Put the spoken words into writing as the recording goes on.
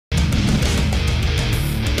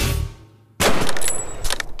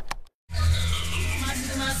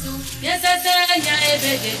Yes, I say, yeah,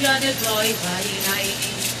 baby, you are the boy,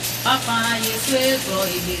 Papa, you swear, boy,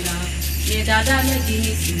 ye dada, me,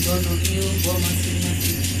 no, you, woman,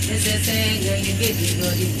 yes, I say, yeah, you the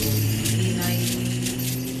boy,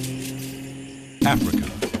 Africa,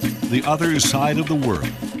 the other side of the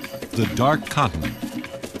world, the dark continent,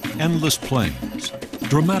 endless plains,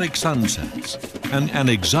 dramatic sunsets, and an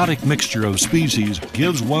exotic mixture of species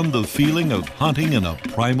gives one the feeling of hunting in a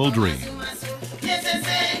primal dream.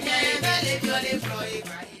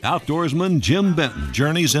 Outdoorsman Jim Benton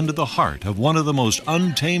journeys into the heart of one of the most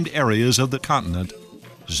untamed areas of the continent,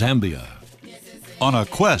 Zambia, on a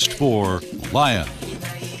quest for lion.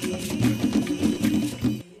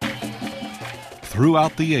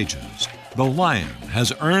 Throughout the ages, the lion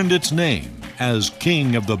has earned its name as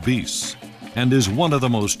king of the beasts and is one of the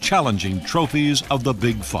most challenging trophies of the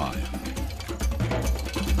Big Five.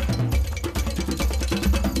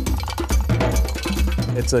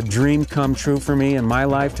 It's a dream come true for me in my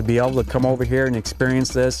life to be able to come over here and experience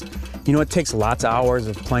this. You know, it takes lots of hours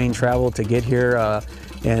of plane travel to get here,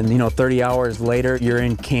 and you know, 30 hours later, you're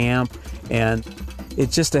in camp, and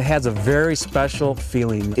it just has a very special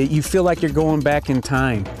feeling. You feel like you're going back in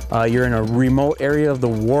time. You're in a remote area of the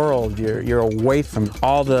world. You're away from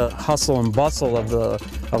all the hustle and bustle of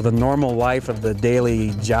the normal life of the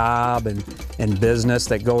daily job and business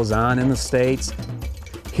that goes on in the States.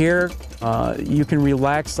 Here, you can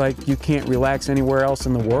relax like you can't relax anywhere else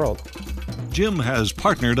in the world. Jim has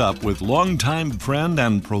partnered up with longtime friend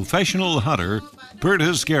and professional hunter,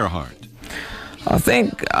 Bertus Gerhardt. I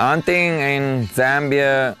think hunting in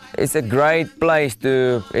Zambia is a great place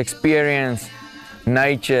to experience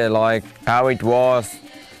nature like how it was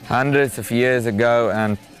hundreds of years ago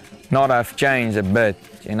and not have changed a bit.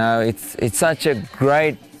 You know, it's such a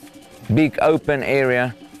great big open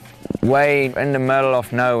area way in the middle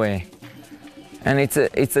of nowhere, and it's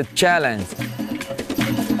a challenge.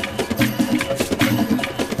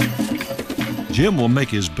 Jim will make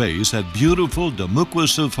his base at beautiful Damukwa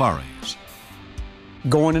Safaris.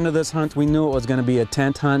 Going into this hunt, we knew it was going to be a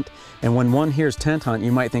tent hunt, and when one hears tent hunt,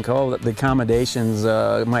 you might think, oh, the accommodations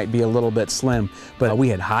might be a little bit slim, but we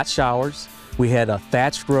had hot showers, we had a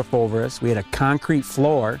thatched roof over us, we had a concrete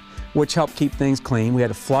floor, which helped keep things clean. We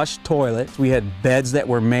had a flush toilet. We had beds that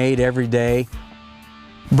were made every day.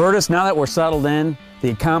 Bertus, now that we're settled in,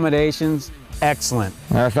 the accommodations, excellent.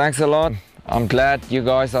 Thanks a lot. I'm glad you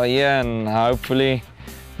guys are here, and hopefully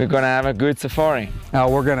we're going to have a good safari.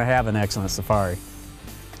 We're going to have an excellent safari.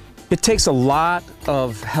 It takes a lot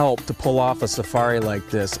of help to pull off a safari like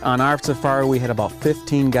this. On our safari, we had about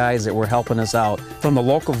 15 guys that were helping us out. From the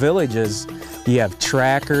local villages, you have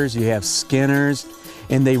trackers, you have skinners,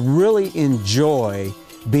 and they really enjoy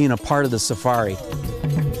being a part of the safari.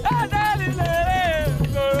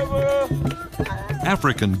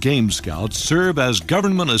 African Game Scouts serve as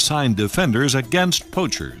government-assigned defenders against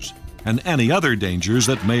poachers and any other dangers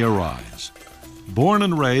that may arise. Born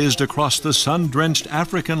and raised across the sun-drenched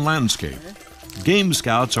African landscape, Game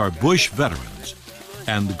Scouts are bush veterans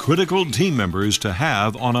and critical team members to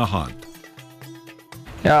have on a hunt.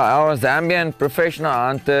 Yeah, I was Zambian professional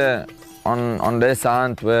hunter on this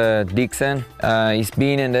hunt with Dixon. He's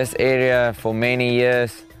been in this area for many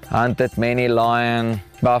years, hunted many lion,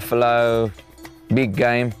 buffalo, big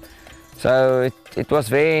game. So it was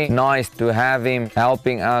very nice to have him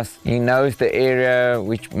helping us. He knows the area,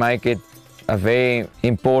 which make it a very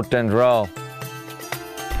important role.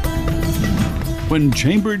 When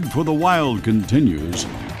Chambered for the Wild continues,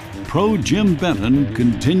 Pro Jim Benton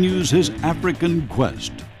continues his African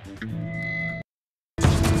quest.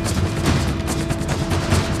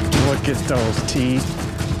 Look at those teeth.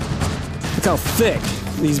 Look how thick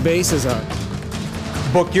these bases are.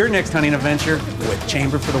 Book your next hunting adventure with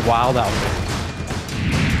Chambered for the Wild Outfit.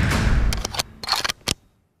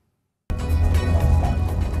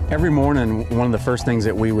 Every morning, one of the first things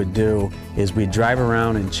that we would do is we'd drive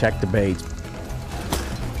around and check the baits.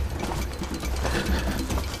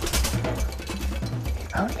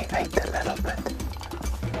 Only ate a little bit.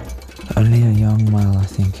 Only a young male, I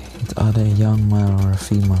think. It's either a young male or a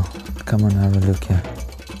female. Come on, have a look here.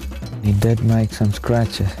 He did make some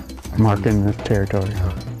scratches. Marking the territory.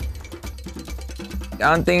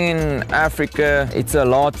 Hunting in Africa, it's a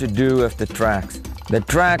lot to do with the tracks. The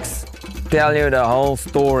tracks tell you the whole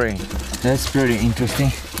story. That's pretty interesting.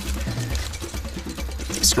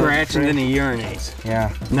 Scratch and then he urinates.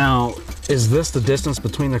 Yeah. Now, is this the distance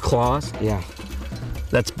between the claws? Yeah.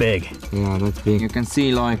 That's big. Yeah, that's big. You can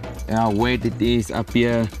see like how wet it is up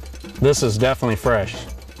here. This is definitely fresh.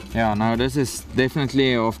 Yeah, no, this is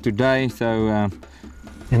definitely of today, so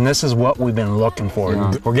And this is what we've been looking for.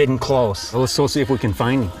 Yeah. We're getting close. Let's go see if we can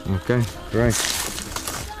find him. Okay, great.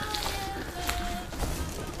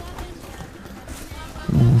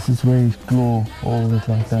 This is where you claw all of it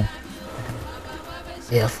like that.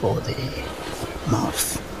 Here for the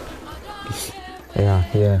mouth. Yeah,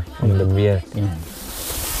 here on the beard.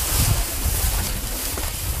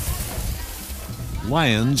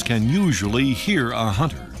 Lions can usually hear a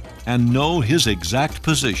hunter and know his exact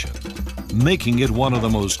position, making it one of the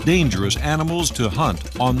most dangerous animals to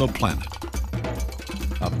hunt on the planet.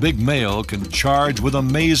 A big male can charge with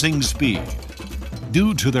amazing speed.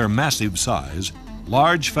 Due to their massive size,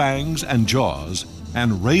 large fangs and jaws,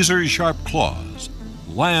 and razor-sharp claws,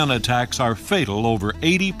 lion attacks are fatal over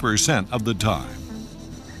 80% of the time.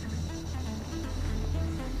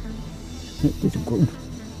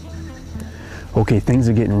 Okay, things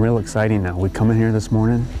are getting real exciting now. We come in here this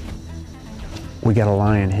morning, we got a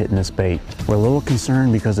lion hitting this bait. We're a little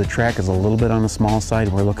concerned because the track is a little bit on the small side.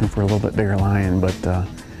 We're looking for a little bit bigger lion, but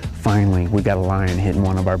finally we got a lion hitting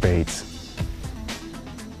one of our baits.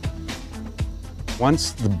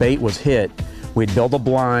 Once the bait was hit, we'd build a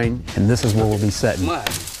blind, and this is where we'll be setting.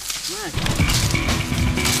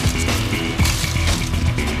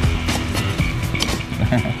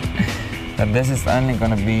 But this is only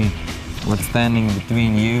gonna be what's standing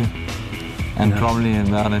between you and probably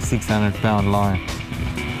about a 600-pound lion.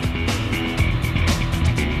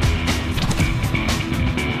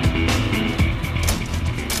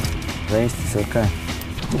 Rest is okay.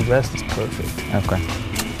 The rest is perfect. Okay.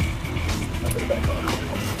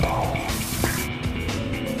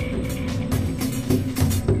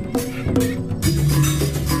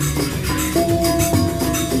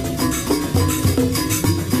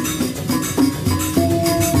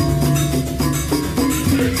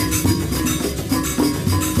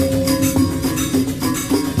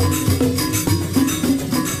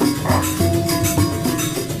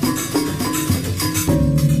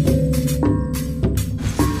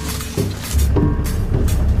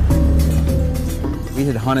 We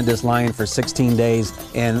had hunted this lion for 16 days,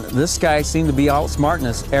 and this guy seemed to be outsmarting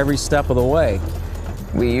us every step of the way.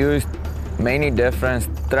 We used many different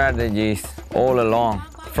strategies all along,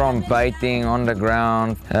 from baiting on the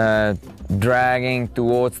ground, dragging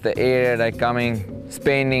towards the area they're coming,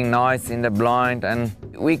 spending nights in the blind, and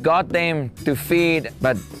we got them to feed,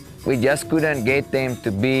 but we just couldn't get them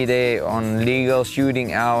to be there on legal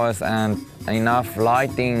shooting hours and enough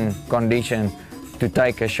lighting condition to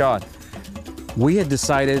take a shot. We had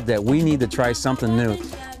decided that we need to try something new,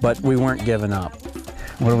 but we weren't giving up.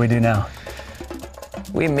 What do we do now?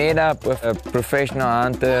 We met up with a professional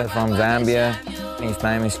hunter from Zambia. His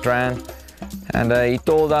name is Tran, and he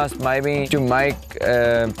told us maybe to make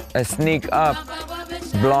a sneak up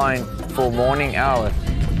blind for morning hours.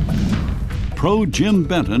 Pro Jim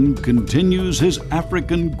Benton continues his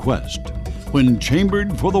African quest when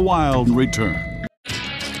Chambered for the Wild return.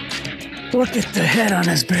 Look at the head on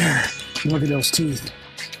this bear. Look at those teeth.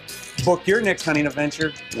 Book your next hunting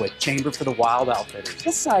adventure with Chamber for the Wild Outfitters.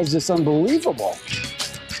 This size is unbelievable.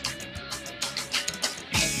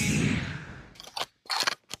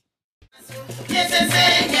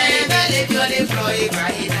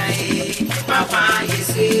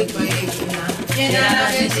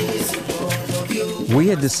 We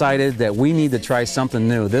had decided that we need to try something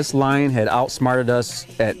new. This lion had outsmarted us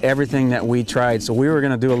at everything that we tried, so we were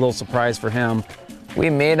going to do a little surprise for him. We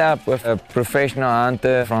met up with a professional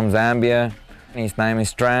hunter from Zambia. His name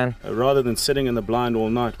is Tran. Rather than sitting in the blind all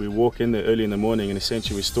night, we walk in there early in the morning and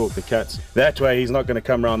essentially we stalk the cats. That way he's not going to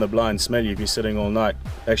come around the blind and smell you if you're sitting all night.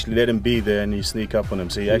 Actually let him be there and you sneak up on him.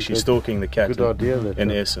 So you're actually stalking the cat in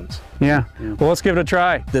essence. Yeah, well, let's give it a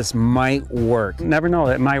try. This might work. Never know,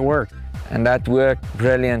 it might work. And that worked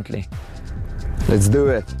brilliantly. Let's do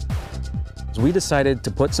it. We decided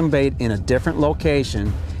to put some bait in a different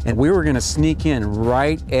location, and we were going to sneak in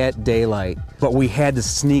right at daylight. But we had to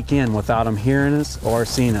sneak in without them hearing us or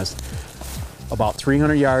seeing us. About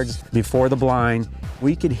 300 yards before the blind,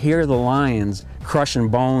 we could hear the lions crushing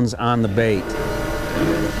bones on the bait.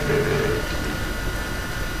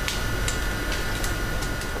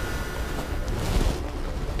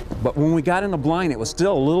 But when we got in the blind, it was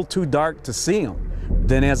still a little too dark to see them.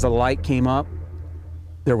 Then as the light came up,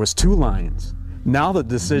 there was two lions. Now the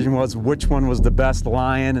decision was which one was the best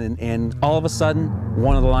lion, and all of a sudden,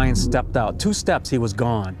 one of the lions stepped out. 2 steps, he was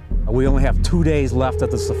gone. We only have 2 days left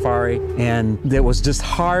at the safari, and it was just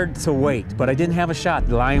hard to wait, but I didn't have a shot.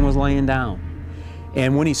 The lion was laying down.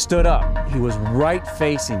 And when he stood up, he was right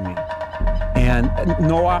facing me. And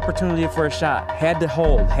no opportunity for a shot. Had to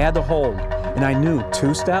hold. And I knew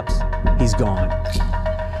 2 steps, he's gone.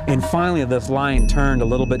 And finally, this lion turned a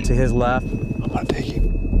little bit to his left. I'm gonna take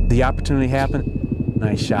him. The opportunity happened.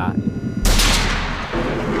 Nice shot.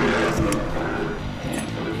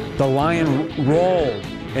 The lion rolled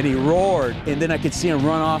and he roared, and then I could see him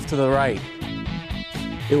run off to the right.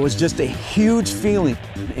 It was just a huge feeling,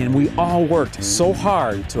 and we all worked so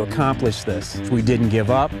hard to accomplish this. We didn't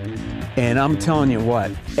give up, and I'm telling you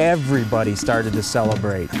what, everybody started to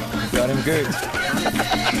celebrate. Got him good.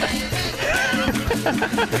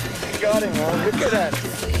 Got him, man. Look at that.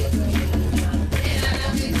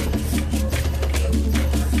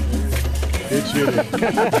 Good shooting.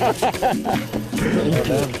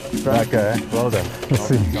 Okay, well done. Let's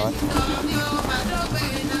see.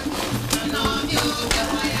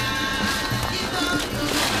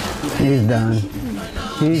 He's done.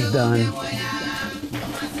 He's done.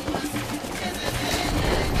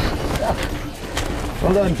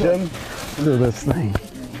 Well done, Jim. Look at this thing.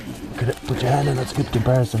 Put your hand in, that's a good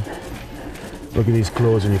comparison. Look at these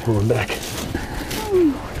claws when you pull them back.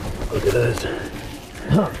 Look at those.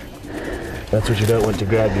 That's what you don't want to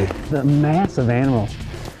grab you. The massive animal.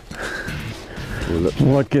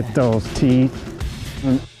 Look at those teeth.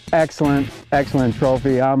 An excellent, excellent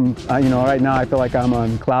trophy. You know, right now I feel like I'm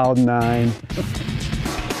on cloud 9.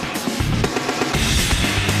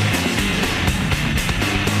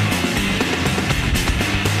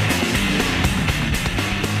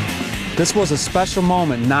 This was a special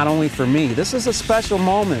moment, not only for me. This is a special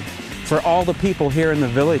moment for all the people here in the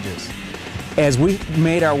villages. As we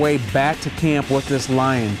made our way back to camp with this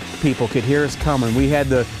lion, people could hear us coming. We had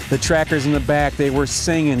the trackers in the back. They were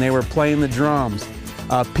singing. They were playing the drums.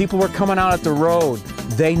 People were coming out at the road.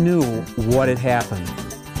 They knew what had happened.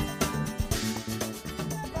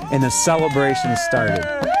 And the celebration started.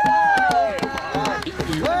 I'm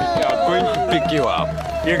going to pick you up.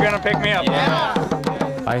 You're going to pick me up?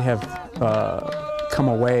 Yeah. I have come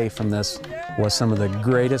away from this with some of the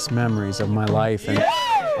greatest memories of my life. And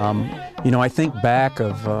you know, I think back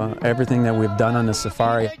of everything that we've done on the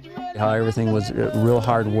safari, how everything was real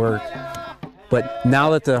hard work. But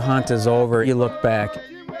now that the hunt is over, you look back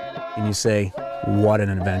and you say, what an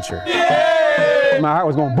adventure. Yeah! My heart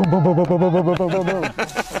was going boom, boom, boom, boom, boom, boom, boom, boom, boom, boom.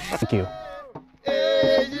 Thank you.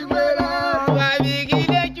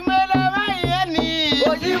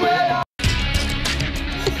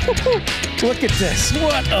 Look at this,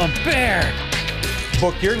 what a bear!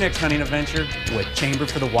 Book your next hunting adventure with Chamber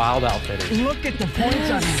for the Wild Outfitters. Look at the points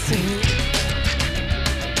on this thing.